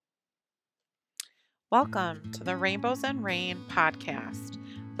Welcome to the Rainbows and Rain podcast,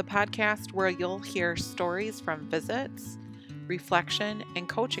 the podcast where you'll hear stories from visits, reflection, and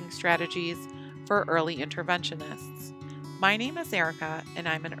coaching strategies for early interventionists. My name is Erica, and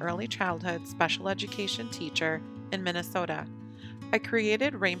I'm an early childhood special education teacher in Minnesota. I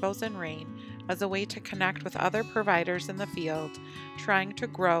created Rainbows and Rain as a way to connect with other providers in the field trying to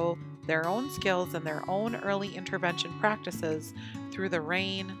grow their own skills and their own early intervention practices through the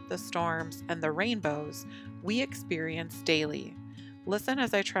rain, the storms, and the rainbows we experience daily. Listen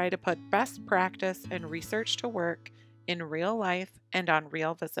as I try to put best practice and research to work in real life and on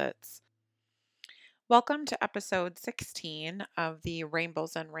real visits. Welcome to episode 16 of the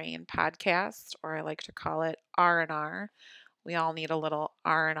Rainbows and Rain podcast, or I like to call it R&R. We all need a little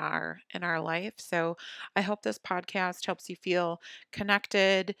R&R in our life. So I hope this podcast helps you feel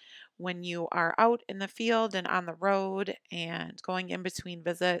connected when you are out in the field and on the road and going in between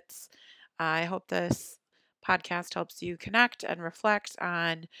visits. I hope this podcast helps you connect and reflect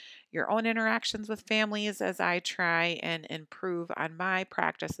on your own interactions with families as I try and improve on my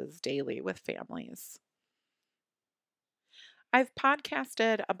practices daily with families. I've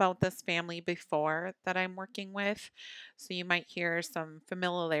podcasted about this family before that I'm working with, so you might hear some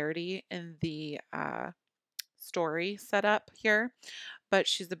familiarity in the story setup here. But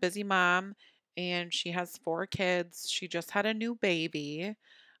she's a busy mom and she has four kids. She just had a new baby.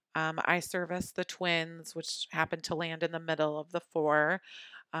 I service the twins, which happened to land in the middle of the four,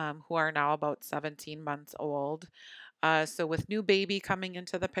 who are now about 17 months old. So, with new baby coming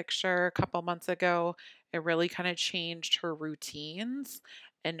into the picture a couple months ago, it really kind of changed her routines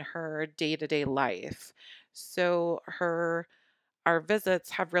and her day to day life. So, our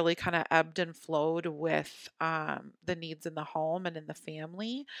visits have really kind of ebbed and flowed with the needs in the home and in the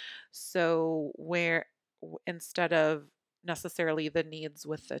family. So, instead of necessarily the needs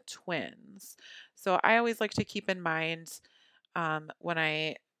with the twins. So, I always like to keep in mind when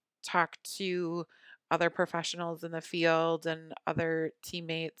I talk to other professionals in the field and other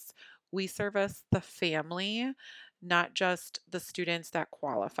teammates, we service the family, not just the students that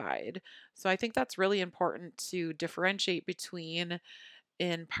qualified. So I think that's really important to differentiate between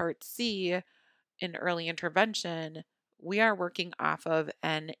in Part C, in early intervention, we are working off of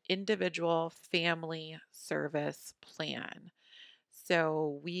an individual family service plan.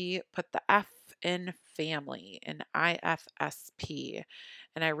 So we put the F in family in IFSP.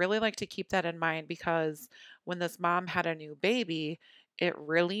 And I really like to keep that in mind because when this mom had a new baby, it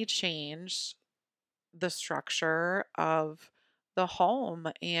really changed the structure of the home,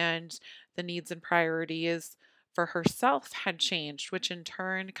 and the needs and priorities for herself had changed, which in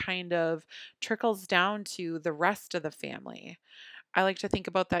turn kind of trickles down to the rest of the family. I like to think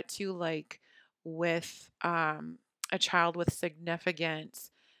about that too, like with a child with significant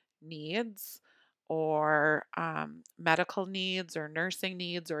needs or medical needs or nursing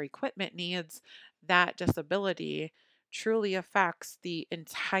needs or equipment needs, that disability truly affects the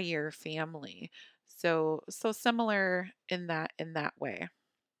entire family. So similar in that way.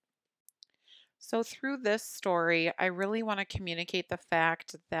 So through this story, I really want to communicate the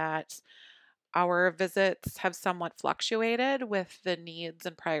fact that our visits have somewhat fluctuated with the needs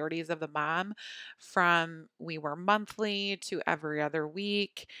and priorities of the mom from we were monthly to every other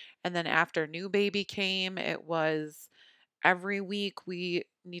week. And then after new baby came, it was every week we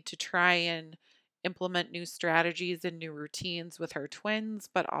need to try and implement new strategies and new routines with her twins,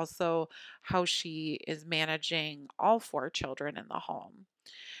 but also how she is managing all four children in the home.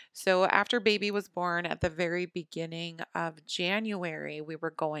 So after baby was born at the very beginning of January, we were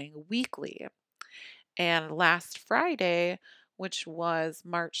going weekly. And last Friday, which was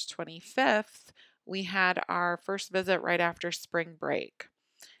March 25th, we had our first visit right after spring break.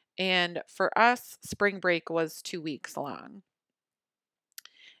 And for us, spring break was 2 weeks long.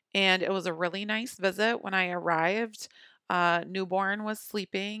 And it was a really nice visit. When I arrived, newborn was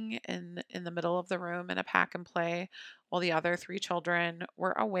sleeping in the middle of the room in a pack and play, while the other three children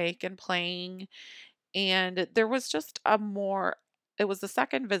were awake and playing. And there was just it was the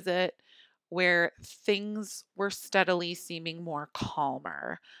second visit where things were steadily seeming more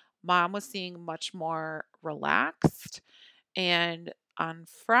calmer. Mom was seeming much more relaxed. And on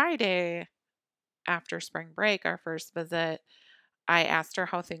Friday, after spring break, our first visit, I asked her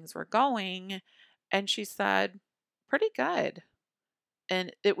how things were going, and she said, pretty good.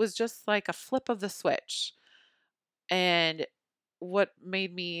 And it was just like a flip of the switch. And what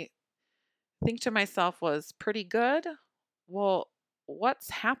made me think to myself was pretty good. Well, what's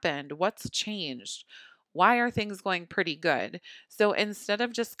happened? What's changed? why are things going pretty good? So instead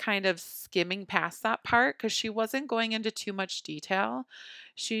of just kind of skimming past that part, because she wasn't going into too much detail,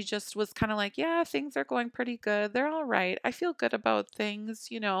 she just was kind of like, yeah, things are going pretty good. They're all right. I feel good about things,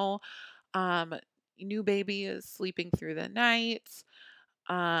 um, new baby is sleeping through the night.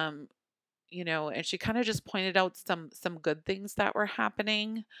 Um, and she kind of just pointed out some good things that were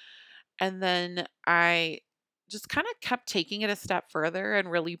happening. And then I just kind of kept taking it a step further and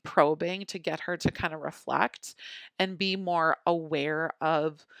really probing to get her to kind of reflect and be more aware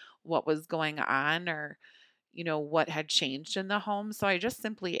of what was going on, or what had changed in the home. So I just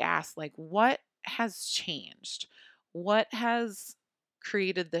simply asked, like, what has changed? What has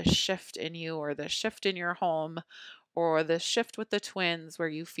created this shift in you, or the shift in your home, or the shift with the twins where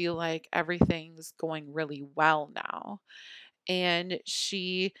you feel like everything's going really well now? And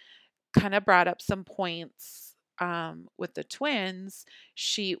she kind of brought up some points with the twins.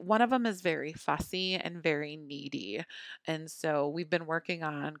 One of them is very fussy and very needy. And so we've been working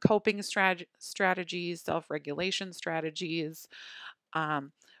on coping strategies, self regulation strategies.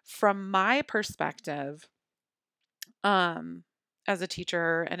 Um, from my perspective, um, as a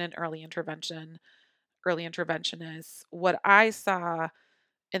teacher and an early interventionist, what I saw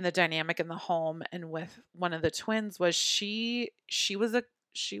in the dynamic in the home and with one of the twins was she was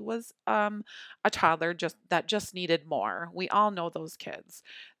a toddler just needed more. We all know those kids.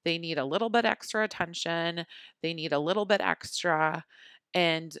 They need a little bit extra attention, they need a little bit extra.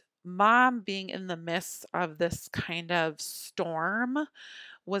 And mom, being in the midst of this kind of storm,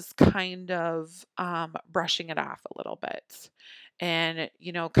 was kind of brushing it off a little bit, and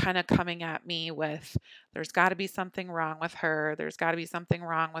kind of coming at me with, there's got to be something wrong with her, there's got to be something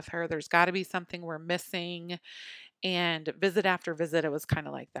wrong with her, there's got to be something we're missing. And visit after visit, it was kind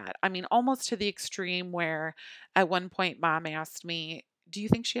of like that. I mean, almost to the extreme where at one point mom asked me, do you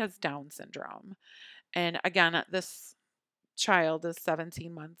think she has Down syndrome? And again, this child is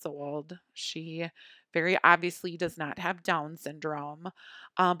 17 months old. She very obviously does not have Down syndrome.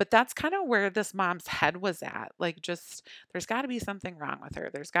 But that's kind of where this mom's head was at. Like, just, there's got to be something wrong with her.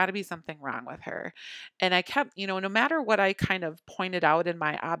 There's got to be something wrong with her. And I kept, no matter what I kind of pointed out in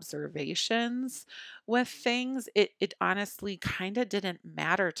my observations with things, it honestly kind of didn't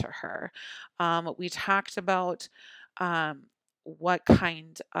matter to her. We talked about um, what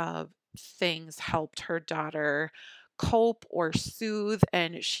kind of things helped her daughter cope or soothe,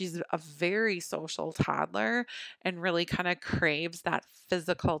 and she's a very social toddler and really kind of craves that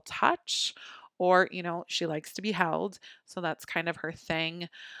physical touch, or she likes to be held, so that's kind of her thing.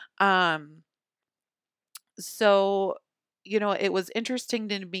 um so it was interesting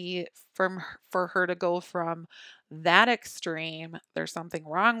to me for her to go from that extreme, there's something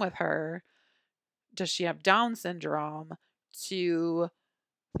wrong with her, does she have Down syndrome, to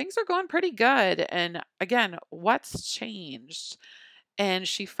things are going pretty good. And again, what's changed? And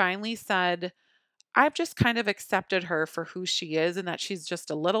she finally said, I've just kind of accepted her for who she is and that she's just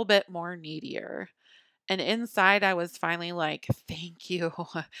a little bit more needier. And inside, I was finally like, thank you.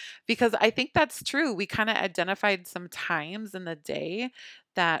 Because I think that's true. We kind of identified some times in the day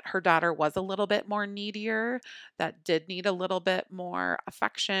that her daughter was a little bit more needier, that did need a little bit more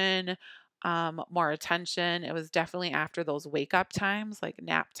affection, more attention. It was definitely after those wake up times, like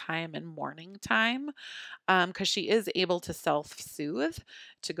nap time and morning time, because she is able to self-soothe,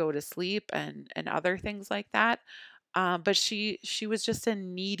 to go to sleep and other things like that. But she was just a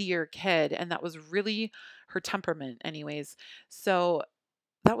needier kid, and that was really her temperament anyways. So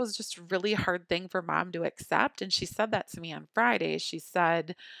that was just a really hard thing for mom to accept. And she said that to me on Friday. She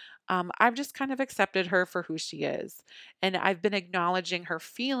said, I've just kind of accepted her for who she is. And I've been acknowledging her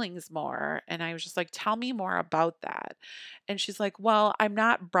feelings more. And I was just like, tell me more about that. And she's like, well, I'm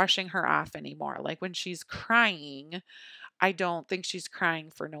not brushing her off anymore. Like when she's crying, I don't think she's crying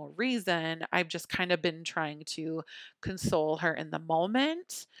for no reason. I've just kind of been trying to console her in the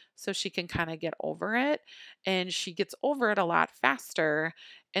moment so she can kind of get over it. And she gets over it a lot faster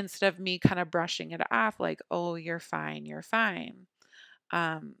instead of me kind of brushing it off like, oh, you're fine, you're fine.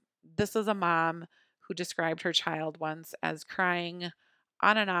 Um, this is a mom who described her child once as crying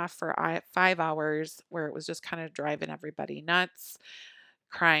on and off for 5 hours, where it was just kind of driving everybody nuts,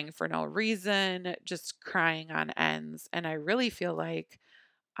 crying for no reason, just crying on ends. And I really feel like,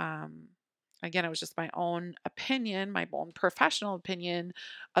 um, again, it was just my own opinion, my own professional opinion,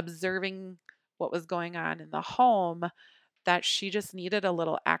 observing what was going on in the home, that she just needed a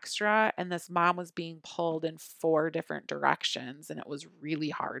little extra. And this mom was being pulled in four different directions, and it was really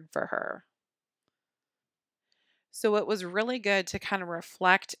hard for her. So it was really good to kind of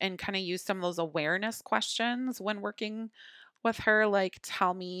reflect and kind of use some of those awareness questions when working with her, like,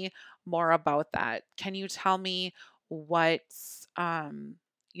 tell me more about that. Can you tell me what's,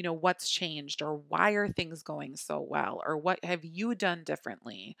 what's changed, or why are things going so well, or what have you done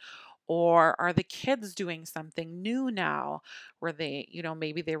differently? Or are the kids doing something new now where they,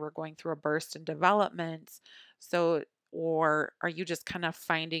 maybe they were going through a burst in development. So, or are you just kind of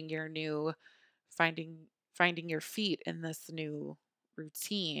finding finding your feet in this new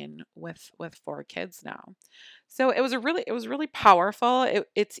routine with four kids now? So it was really powerful.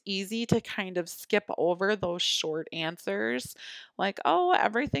 It's easy to kind of skip over those short answers, like, oh,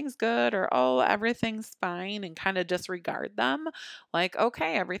 everything's good, or oh, everything's fine, and kind of disregard them, like,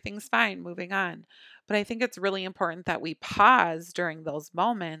 okay, everything's fine, moving on. But I think it's really important that we pause during those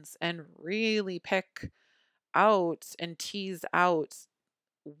moments and really pick out and tease out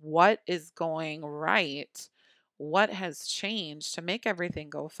what is going right, what has changed to make everything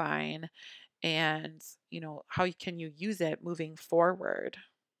go fine, and how can you use it moving forward.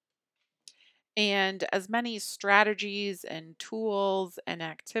 And as many strategies and tools and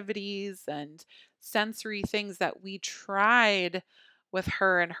activities and sensory things that we tried with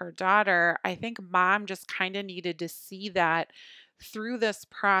her and her daughter, I think mom just kind of needed to see that through this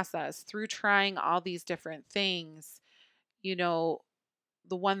process, through trying all these different things, you know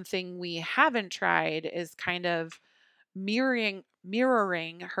the one thing we haven't tried is kind of mirroring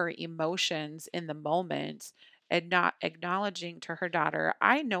her emotions in the moment, and not acknowledging to her daughter,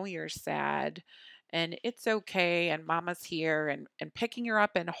 I know you're sad and it's okay, and mama's here, and picking her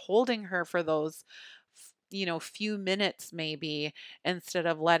up and holding her for those few minutes maybe, instead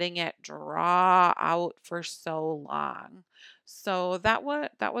of letting it draw out for so long. So that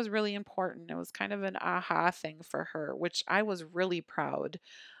was really important. It was kind of an aha thing for her, which I was really proud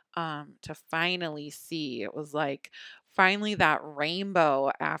to finally see. It was like finally that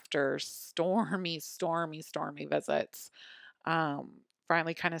rainbow after stormy visits.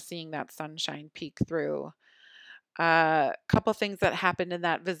 Finally kind of seeing that sunshine peek through. A couple things that happened in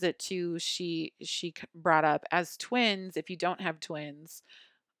that visit too. She brought up, as twins, if you don't have twins,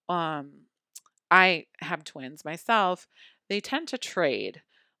 um, I have twins myself. They tend to trade.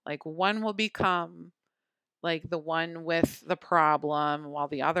 Like one will become like the one with the problem, while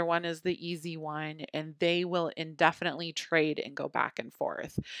the other one is the easy one, and they will indefinitely trade and go back and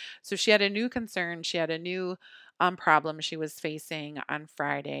forth. So she had a new concern, she had a new problem she was facing on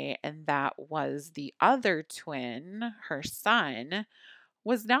Friday, and that was the other twin, her son,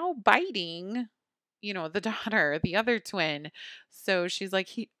 was now biting, the daughter, the other twin. So she's like,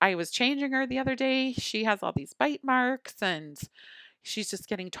 I was changing her the other day. She has all these bite marks, and she's just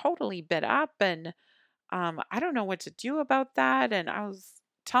getting totally bit up. And I don't know what to do about that. And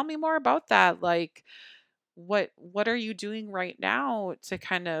tell me more about that. Like, what are you doing right now to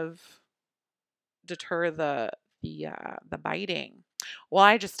kind of deter the biting? Well,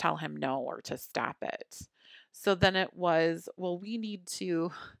 I just tell him no, or to stop it. So then it was, well, we need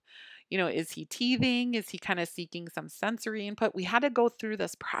to, is he teething? Is he kind of seeking some sensory input? We had to go through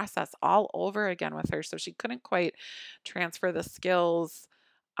this process all over again with her. So she couldn't quite transfer the skills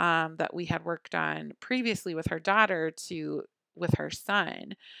that we had worked on previously with her daughter to with her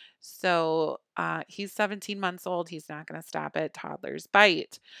son. So he's 17 months old. He's not going to stop at toddlers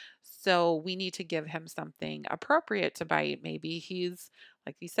bite. So we need to give him something appropriate to bite. Maybe he's,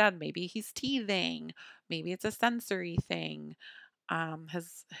 like you said, maybe he's teething. Maybe it's a sensory thing.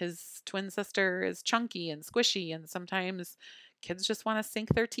 His twin sister is chunky and squishy, and sometimes kids just want to sink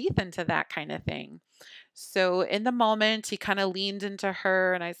their teeth into that kind of thing. So in the moment, he kind of leaned into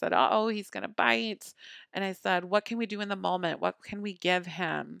her, and I said, "Oh, he's gonna bite." And I said, "What can we do in the moment? What can we give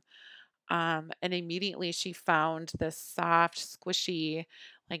him?" And immediately she found this soft, squishy,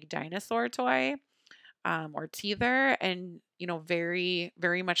 like dinosaur toy, or teether, and very,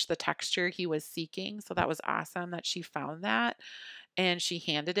 very much the texture he was seeking. So that was awesome that she found that, and she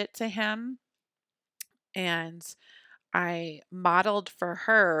handed it to him. And I modeled for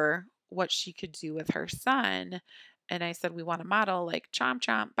her what she could do with her son. And I said, we want to model like chomp,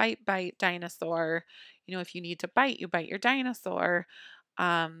 chomp, bite, bite, dinosaur. If you need to bite, you bite your dinosaur.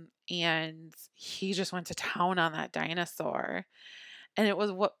 And he just went to town on that dinosaur. And it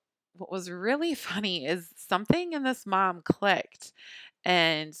was what was really funny is something in this mom clicked.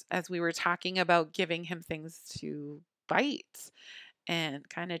 And as we were talking about giving him things to bite and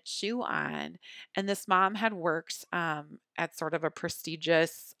kind of chew on. And this mom had worked at sort of a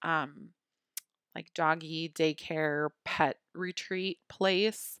prestigious, like doggy daycare pet retreat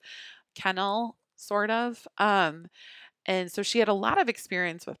place, kennel, sort of. And so she had a lot of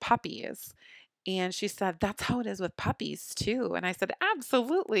experience with puppies. And she said, "That's how it is with puppies too." And I said,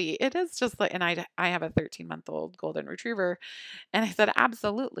 "Absolutely. It is just like," and I have a 13-month-old golden retriever. And I said,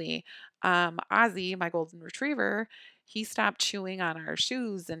 "Absolutely. Ozzy, my golden retriever, he stopped chewing on our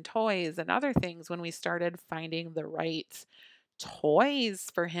shoes and toys and other things when we started finding the right toys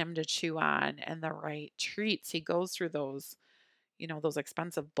for him to chew on and the right treats. He goes through those, those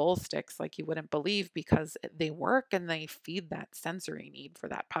expensive bowl sticks like you wouldn't believe because they work and they feed that sensory need for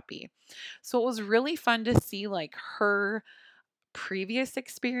that puppy." So it was really fun to see like her previous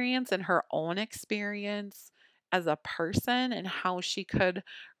experience and her own experience as a person and how she could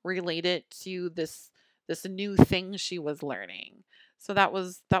relate it to this new thing she was learning. So that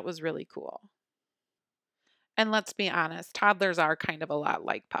was really cool. And let's be honest, toddlers are kind of a lot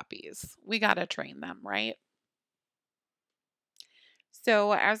like puppies. We got to train them, right?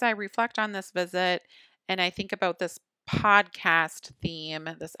 So as I reflect on this visit and I think about this podcast theme,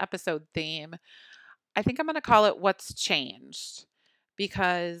 this episode theme, I think I'm going to call it What's Changed.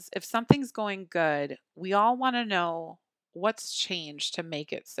 Because if something's going good, we all want to know what's changed to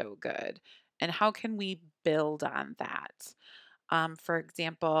make it so good and how can we build on that. For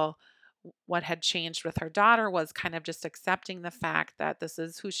example, what had changed with her daughter was kind of just accepting the fact that this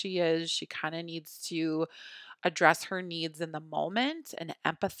is who she is. She kind of needs to address her needs in the moment and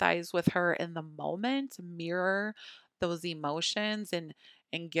empathize with her in the moment, mirror those emotions and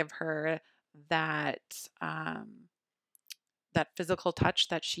give her that that physical touch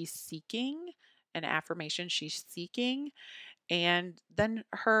that she's seeking, an affirmation she's seeking, and then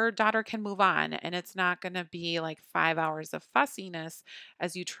her daughter can move on. And it's not going to be like 5 hours of fussiness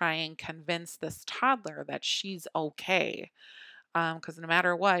as you try and convince this toddler that she's okay. Because no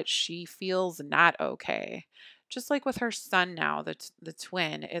matter what, she feels not okay. Just like with her son now, the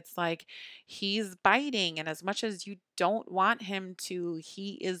twin, it's like he's biting, and as much as you don't want him to,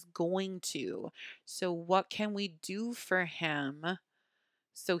 he is going to. So, what can we do for him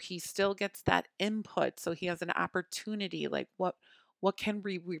so he still gets that input, so he has an opportunity? Like what can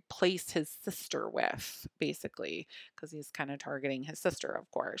we replace his sister with, basically, because he's kind of targeting his sister, of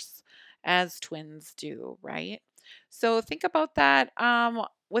course, as twins do, right? So think about that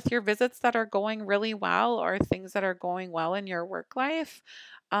with your visits that are going really well or things that are going well in your work life.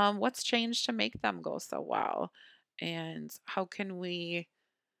 What's changed to make them go so well, and how can we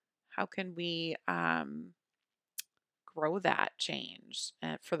grow that change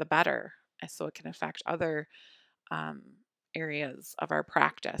for the better, so it can affect other um, areas of our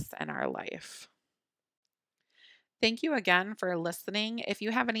practice and our life. Thank you again for listening. If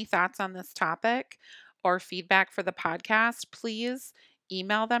you have any thoughts on this topic or feedback for the podcast, please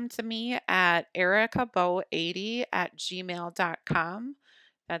email them to me at erikabo80@gmail.com.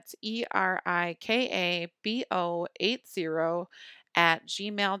 That's ERIKABO80 at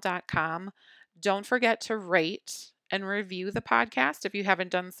gmail.com. Don't forget to rate and review the podcast if you haven't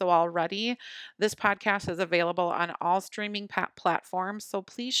done so already. This podcast is available on all streaming platforms, so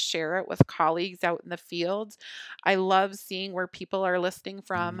please share it with colleagues out in the field. I love seeing where people are listening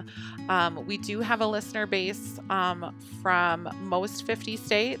from. We do have a listener base from most 50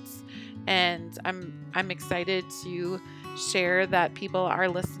 states, and I'm excited to share that people are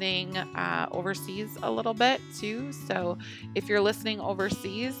listening overseas a little bit too. So if you're listening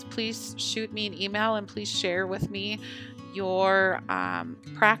overseas, please shoot me an email and please share with me your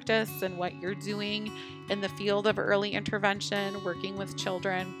practice and what you're doing in the field of early intervention, working with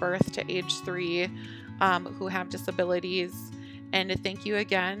children birth to age 3 who have disabilities. And thank you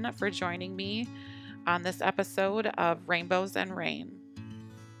again for joining me on this episode of Rainbows and Rain.